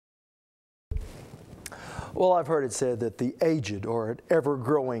Well, I've heard it said that the aged are an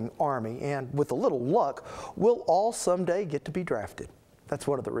ever-growing army, and with a little luck, we'll all someday get to be drafted. That's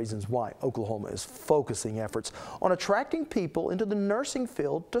one of the reasons why Oklahoma is focusing efforts on attracting people into the nursing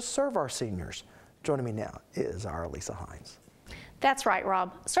field to serve our seniors. Joining me now is our Lisa Hines. That's right,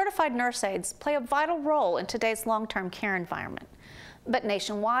 Rob. Certified nurse aides play a vital role in today's long-term care environment. But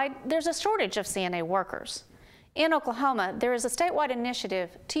nationwide, there's a shortage of CNA workers. In Oklahoma, there is a statewide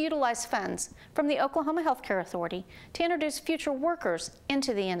initiative to utilize funds from the Oklahoma Healthcare Authority to introduce future workers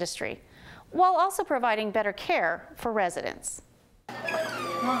into the industry, while also providing better care for residents.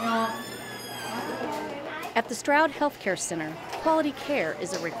 At the Stroud Healthcare Center, quality care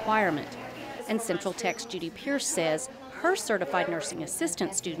is a requirement. And Central Tech's Judy Pierce says her certified nursing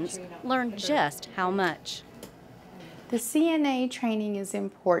assistant students learn just how much. The CNA training is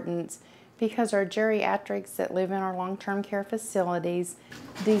important because our geriatrics that live in our long-term care facilities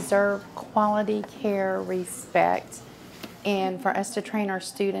deserve quality care, respect, and for us to train our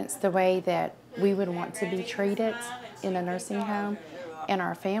students the way that we would want to be treated in a nursing home and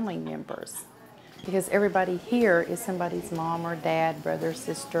our family members. Because everybody here is somebody's mom or dad, brother,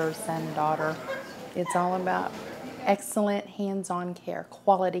 sister, son, daughter. It's all about excellent hands-on care,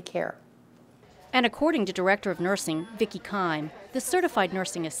 quality care. And according to Director of Nursing, Vicki Kime, the certified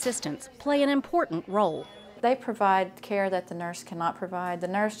nursing assistants play an important role. They provide care that the nurse cannot provide. The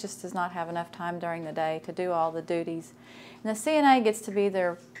nurse just does not have enough time during the day to do all the duties. And the CNA gets to be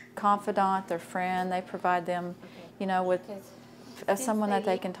their confidant, their friend. They provide them, you know, with someone that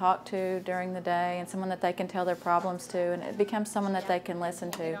they can talk to during the day and someone that they can tell their problems to, and it becomes someone that they can listen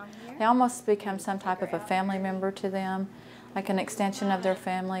to. They almost become some type of a family member to them, like an extension of their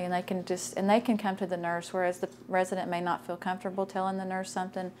family, and they can come to the nurse, whereas the resident may not feel comfortable telling the nurse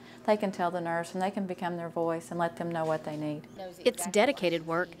something. They can tell the nurse and they can become their voice and let them know what they need. It's dedicated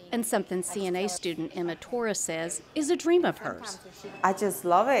work and something CNA student Emma Torres says is a dream of hers. I just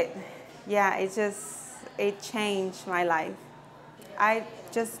love it. Yeah, it changed my life. I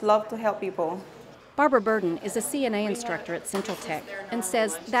just love to help people. Barbara Burden is a CNA instructor at Central Tech and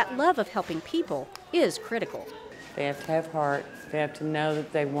says that love of helping people is critical. They have to have heart. They have to know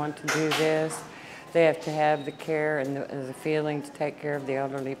that they want to do this. They have to have the care and the feeling to take care of the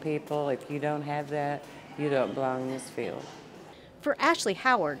elderly people. If you don't have that, you don't belong in this field. For Ashley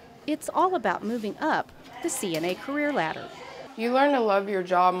Howard, it's all about moving up the CNA career ladder. You learn to love your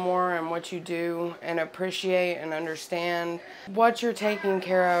job more and what you do and appreciate and understand what you're taking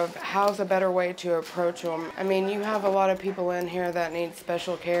care of, how's a better way to approach them. I mean, you have a lot of people in here that need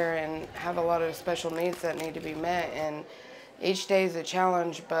special care and have a lot of special needs that need to be met, and each day is a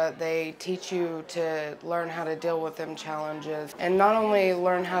challenge, but they teach you to learn how to deal with them challenges. And not only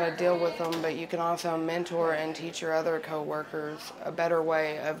learn how to deal with them, but you can also mentor and teach your other co-workers a better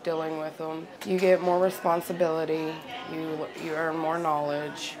way of dealing with them. You get more responsibility, you earn more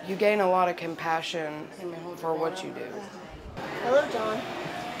knowledge, you gain a lot of compassion for what you do. Hello, John.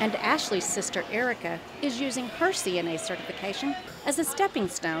 And Ashley's sister Erica is using her CNA certification as a stepping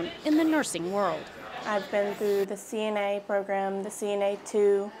stone in the nursing world. I've been through the CNA program, the CNA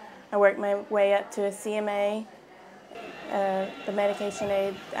 2. I worked my way up to a CMA, the medication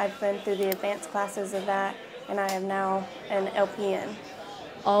aid. I've been through the advanced classes of that, and I am now an LPN.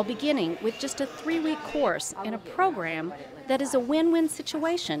 All beginning with just a 3-week course in a program that is a win-win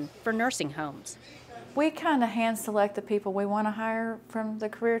situation for nursing homes. We kind of hand select the people we want to hire from the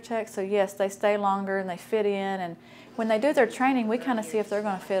career tech, so yes, they stay longer and they fit in, and when they do their training, we kind of see if they're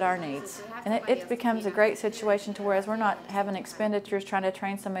going to fit our needs. And it becomes a great situation to whereas we're not having expenditures trying to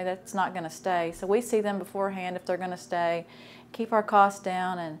train somebody that's not going to stay. So we see them beforehand if they're going to stay, keep our costs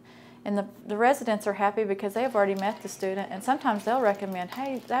down, and the residents are happy because they have already met the student, and sometimes they'll recommend,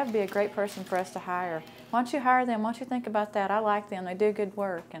 hey, that would be a great person for us to hire. Why don't you hire them? Why don't you think about that? I like them. They do good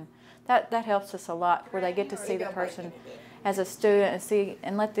work. And that helps us a lot, where they get to see the person as a student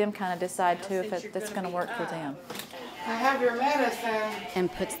and let them kind of decide too if it's going to work for them. I have your medicine.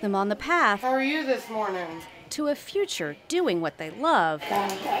 And puts them on the path. How are you this morning? To a future doing what they love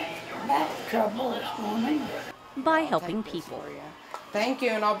trouble this morning by helping people. Thank you,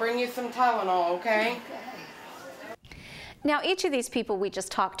 and I'll bring you some Tylenol, okay? Now, each of these people we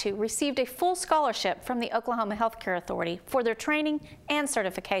just talked to received a full scholarship from the Oklahoma Healthcare Authority for their training and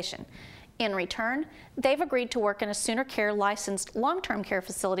certification. In return, they've agreed to work in a Sooner Care licensed long-term care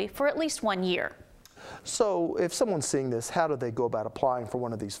facility for at least 1 year. So if someone's seeing this, how do they go about applying for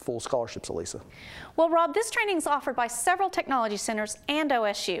one of these full scholarships, Elisa? Well, Rob, this training is offered by several technology centers and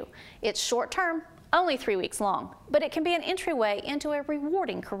OSU. It's short-term, only 3 weeks long, but it can be an entryway into a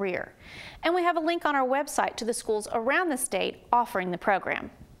rewarding career. And we have a link on our website to the schools around the state offering the program.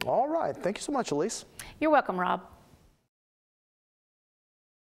 All right. Thank you so much, Elise. You're welcome, Rob.